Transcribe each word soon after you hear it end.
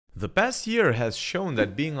The past year has shown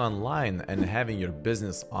that being online and having your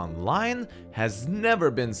business online has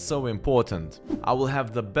never been so important. I will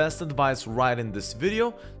have the best advice right in this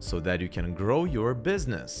video so that you can grow your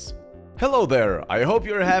business. Hello there, I hope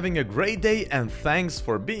you're having a great day and thanks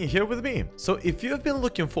for being here with me. So if you have been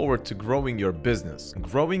looking forward to growing your business,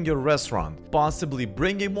 growing your restaurant, possibly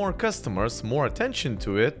bringing more customers, more attention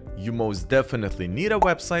to it, you most definitely need a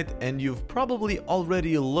website, and you've probably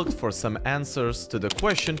already looked for some answers to the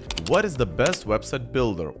question, what is the best website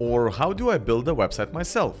builder, or how do I build a website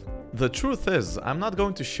myself? The truth is, I'm not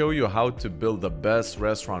going to show you how to build the best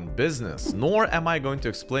restaurant business, nor am I going to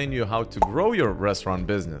explain you how to grow your restaurant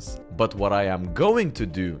business. But what I am going to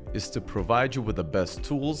do is to provide you with the best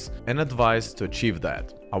tools and advice to achieve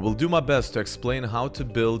that. I will do my best to explain how to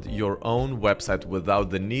build your own website without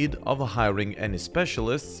the need of hiring any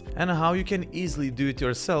specialists, and how you can easily do it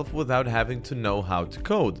yourself without having to know how to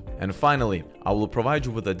code. And finally, I will provide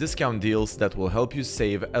you with the discount deals that will help you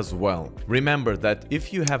save as well. Remember that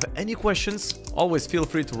if you have any questions, always feel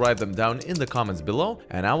free to write them down in the comments below,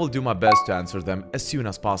 and I will do my best to answer them as soon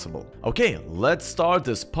as possible. Okay, let's start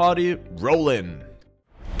this party rolling!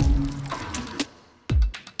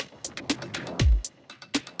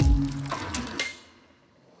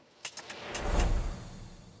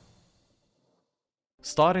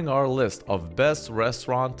 Starting our list of best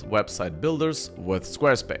restaurant website builders with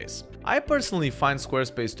Squarespace. I personally find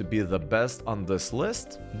Squarespace to be the best on this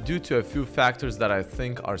list due to a few factors that I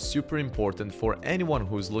think are super important for anyone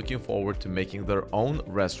who is looking forward to making their own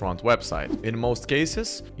restaurant website. In most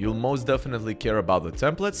cases, you'll most definitely care about the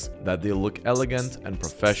templates, that they look elegant and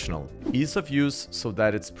professional, ease of use so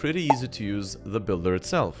that it's pretty easy to use the builder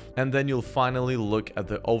itself. And then you'll finally look at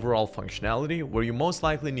the overall functionality, where you most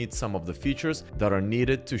likely need some of the features that are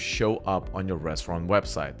needed to show up on your restaurant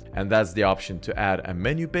website. And that's the option to add a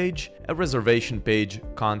menu page, a reservation page,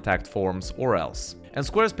 contact forms, or else. And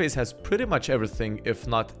Squarespace has pretty much everything, if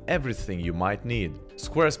not everything you might need.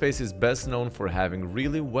 Squarespace is best known for having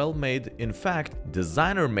really well-made, in fact,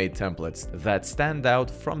 designer-made templates that stand out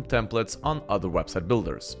from templates on other website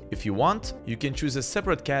builders. If you want, you can choose a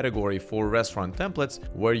separate category for restaurant templates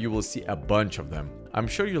where you will see a bunch of them. I'm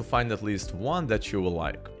sure you'll find at least one that you will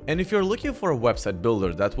like. And if you're looking for a website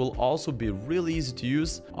builder that will also be really easy to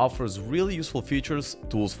use, offers really useful features,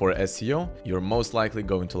 tools for SEO, you're most likely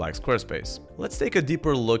going to like Squarespace. Let's take a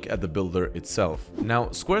deeper look at the builder itself. Now,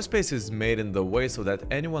 Squarespace is made in the way so that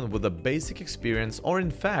anyone with a basic experience, or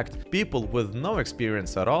in fact, people with no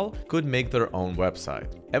experience at all, could make their own website.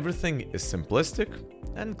 Everything is simplistic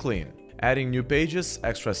and clean. Adding new pages,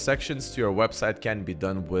 extra sections to your website can be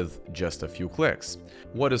done with just a few clicks.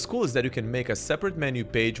 What is cool is that you can make a separate menu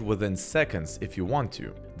page within seconds if you want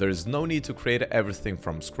to. There is no need to create everything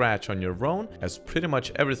from scratch on your own, as pretty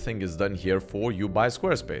much everything is done here for you by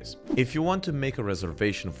Squarespace. If you want to make a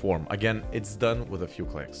reservation form, again, it's done with a few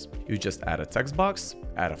clicks. You just add a text box,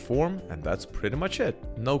 add a form, and that's pretty much it.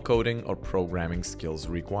 No coding or programming skills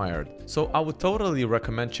required. So I would totally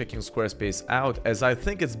recommend checking Squarespace out, as I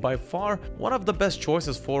think it's by far one of the best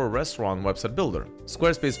choices for a restaurant website builder.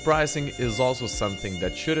 Squarespace pricing is also something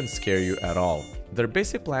that shouldn't scare you at all. Their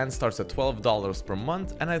basic plan starts at $12 per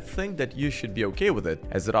month, and I think that you should be okay with it,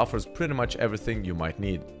 as it offers pretty much everything you might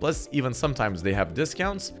need. Plus, even sometimes they have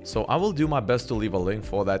discounts, so I will do my best to leave a link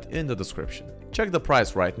for that in the description. Check the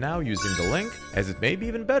price right now using the link, as it may be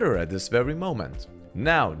even better at this very moment.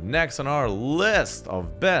 Now, next on our list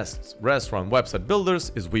of best restaurant website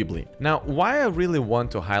builders is Weebly. Now, why I really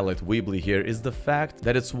want to highlight Weebly here is the fact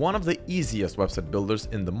that it's one of the easiest website builders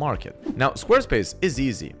in the market. Now, Squarespace is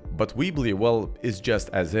easy, but Weebly, well, is just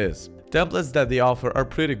as is. Templates that they offer are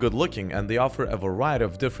pretty good looking, and they offer a variety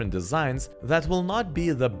of different designs that will not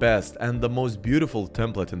be the best and the most beautiful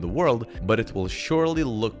template in the world, but it will surely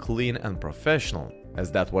look clean and professional,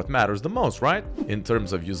 as that's what matters the most, right? In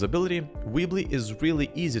terms of usability, Weebly is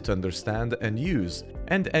really easy to understand and use,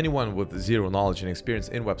 and anyone with zero knowledge and experience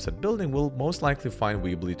in website building will most likely find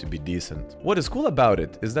Weebly to be decent. What is cool about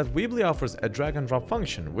it is that Weebly offers a drag and drop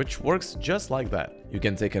function, which works just like that. You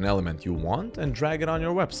can take an element you want and drag it on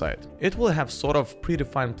your website. It will have sort of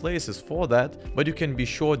predefined places for that, but you can be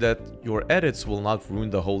sure that your edits will not ruin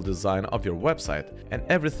the whole design of your website, and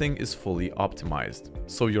everything is fully optimized.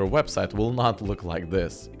 So your website will not look like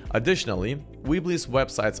this. Additionally, Weebly's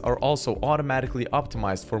websites are also automatically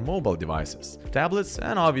optimized for mobile devices, tablets,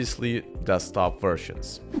 and obviously desktop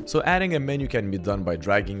versions. So adding a menu can be done by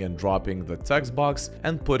dragging and dropping the text box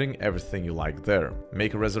and putting everything you like there.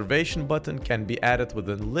 Make a reservation button can be added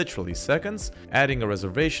within literally seconds. Adding a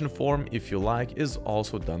reservation form, if you like, is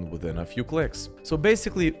also done within a few clicks. So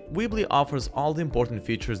basically, Weebly offers all the important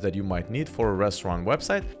features that you might need for a restaurant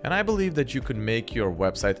website, and I believe that you could make your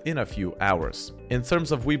website in a few hours. In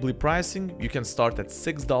terms of Weebly pricing, you can start at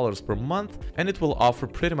 $6 per month and it will offer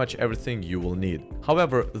pretty much everything you will need.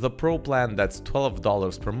 However, the Pro plan that's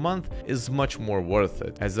 $12 per month is much more worth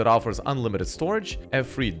it, as it offers unlimited storage, a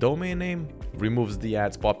free domain name, removes the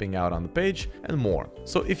ads popping out on the page, and more.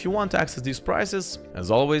 So if you want to access these prices,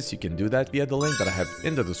 as always, you can do that via the link that I have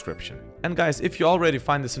in the description. And guys, if you already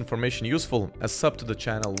find this information useful, a sub to the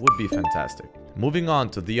channel would be fantastic. Moving on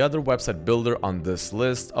to the other website builder on this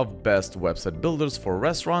list of best website builders for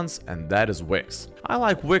restaurants, and that is Wix. I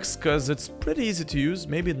like Wix because it's pretty easy to use,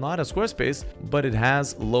 maybe not as Squarespace, but it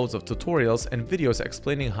has loads of tutorials and videos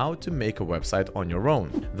explaining how to make a website on your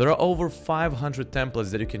own. There are over 500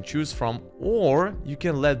 templates that you can choose from, or you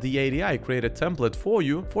can let the ADI create a template for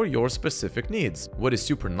you for your specific needs. What is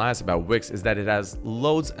super nice about Wix is that it has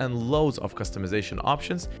loads and loads of customization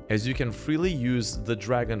options, as you can freely use the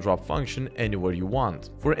drag and drop function anywhere you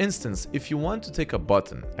want. For instance, if you want to take a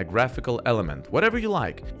button, a graphical element, whatever you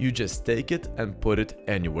like, you just take it and put it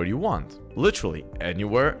anywhere you want. Literally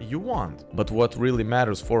anywhere you want. But what really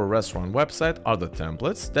matters for a restaurant website are the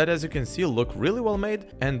templates that, as you can see, look really well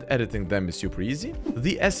made, and editing them is super easy.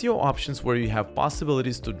 The SEO options, where you have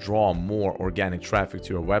possibilities to draw more organic traffic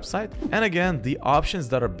to your website, and again, the options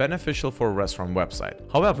that are beneficial for a restaurant website.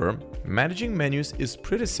 However, managing menus is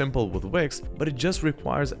pretty simple with Wix, but it just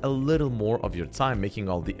requires a little more of your time making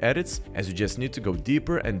all the edits, as you just need to go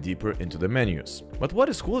deeper and deeper into the menus. But what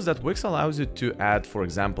is cool is that Wix allows you to add, for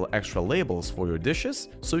example, extra labels for your dishes,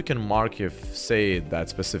 so you can mark if, say, that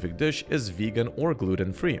specific dish is vegan or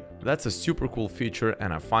gluten-free. That's a super cool feature,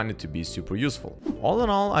 and I find it to be super useful. All in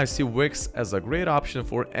all, I see Wix as a great option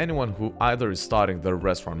for anyone who either is starting their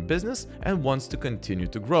restaurant business and wants to continue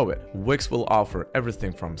to grow it. Wix will offer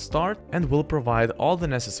everything from start and will provide all the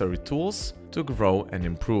necessary tools to grow and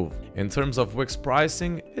improve. In terms of Wix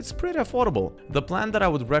pricing, it's pretty affordable. The plan that I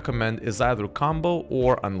would recommend is either combo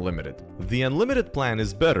or unlimited. The unlimited plan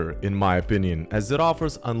is better, in my opinion, as it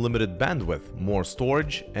offers unlimited bandwidth, more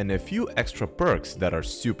storage, and a few extra perks that are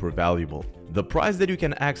super valuable. The price that you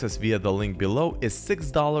can access via the link below is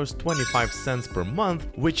 $6.25 per month,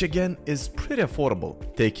 which again is pretty affordable,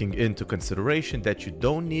 taking into consideration that you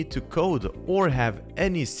don't need to code or have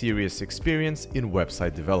any serious experience in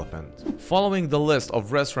website development. Following the list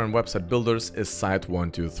of restaurant website builders is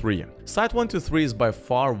Site123. Site123 is by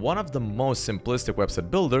far one of the most simplistic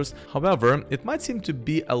website builders. However, it might seem to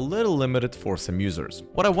be a little limited for some users.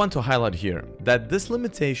 What I want to highlight here, that this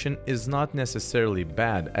limitation is not necessarily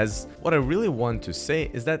bad, as what I really want to say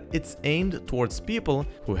is that it's aimed towards people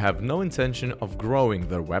who have no intention of growing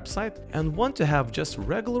their website and want to have just a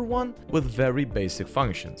regular one with very basic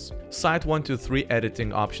functions. Site123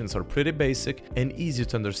 editing options are pretty basic and easy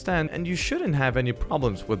to understand, and you shouldn't have any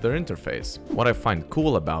problems with their interface. What I find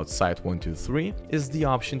cool about Site123 is the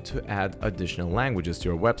option to add additional languages to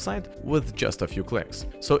your website with just a few clicks.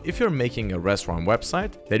 So if you're making a restaurant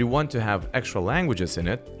website that you want to have extra languages in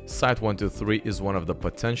it, Site123 is one of the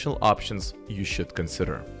potential options you should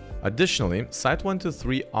consider. Additionally,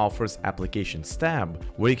 Site123 offers Applications tab,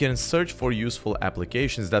 where you can search for useful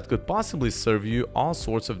applications that could possibly serve you all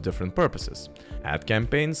sorts of different purposes: ad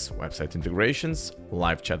campaigns, website integrations,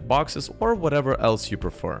 live chat boxes, or whatever else you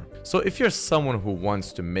prefer. So if you're someone who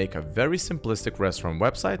wants to make a very simplistic restaurant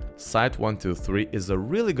website, Site123 is a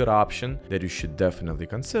really good option that you should definitely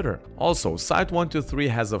consider. Also, Site123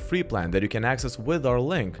 has a free plan that you can access with our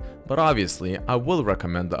link, but obviously I will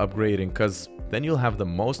recommend the upgrading, because then you'll have the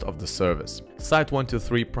most of the service.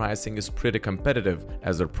 Site123 pricing is pretty competitive,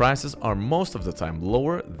 as their prices are most of the time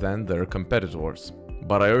lower than their competitors.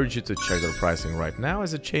 But I urge you to check their pricing right now,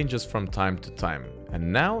 as it changes from time to time.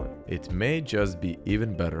 And now it may just be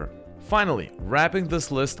even better. Finally, wrapping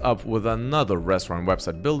this list up with another restaurant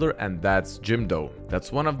website builder, and that's Jimdo.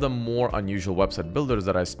 That's one of the more unusual website builders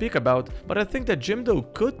that I speak about, but I think that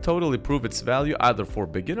Jimdo could totally prove its value either for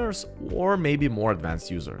beginners or maybe more advanced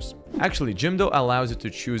users. Actually, Jimdo allows you to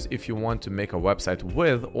choose if you want to make a website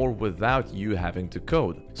with or without you having to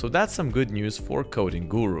code. So that's some good news for coding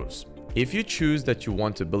gurus. If you choose that you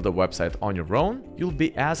want to build a website on your own, you'll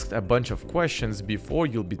be asked a bunch of questions before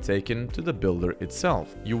you'll be taken to the builder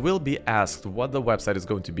itself. You will be asked what the website is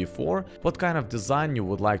going to be for, what kind of design you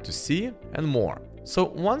would like to see, and more. So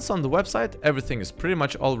once on the website, everything is pretty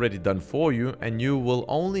much already done for you, and you will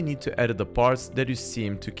only need to edit the parts that you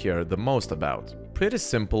seem to care the most about. Pretty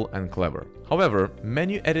simple and clever. However,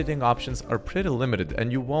 menu editing options are pretty limited,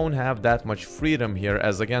 and you won't have that much freedom here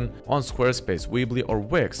as again on Squarespace, Weebly or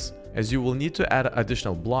Wix, as you will need to add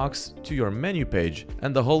additional blocks to your menu page,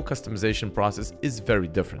 and the whole customization process is very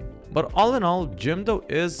different. But all in all, Jimdo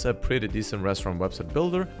is a pretty decent restaurant website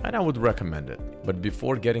builder, and I would recommend it. But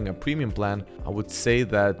before getting a premium plan, I would say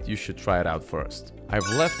that you should try it out first. I've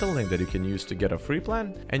left a link that you can use to get a free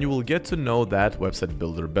plan, and you will get to know that website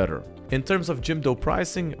builder better. In terms of Jimdo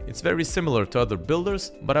pricing, it's very similar to other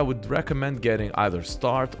builders, but I would recommend getting either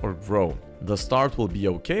Start or Grow. The Start will be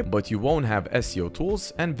okay, but you won't have SEO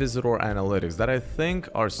tools and visitor analytics that I think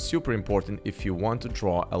are super important if you want to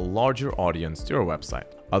draw a larger audience to your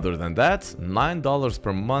website. Other than that, $9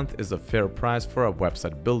 per month is a fair price for a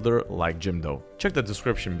website builder like Jimdo. Check the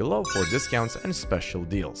description below for discounts and special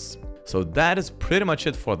deals. So that is pretty much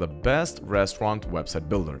it for the best restaurant website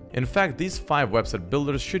builder. In fact, these 5 website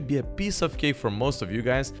builders should be a piece of cake for most of you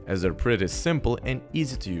guys, as they're pretty simple and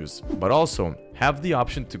easy to use, but also have the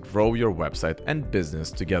option to grow your website and business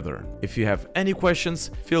together. If you have any questions,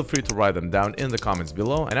 feel free to write them down in the comments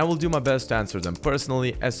below, and I will do my best to answer them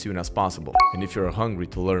personally as soon as possible. And if you're hungry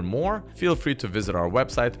to learn more, feel free to visit our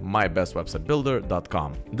website,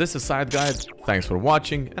 mybestwebsitebuilder.com. This is Side Guide, thanks for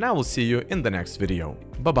watching, and I will see you in the next video.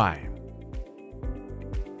 Bye bye.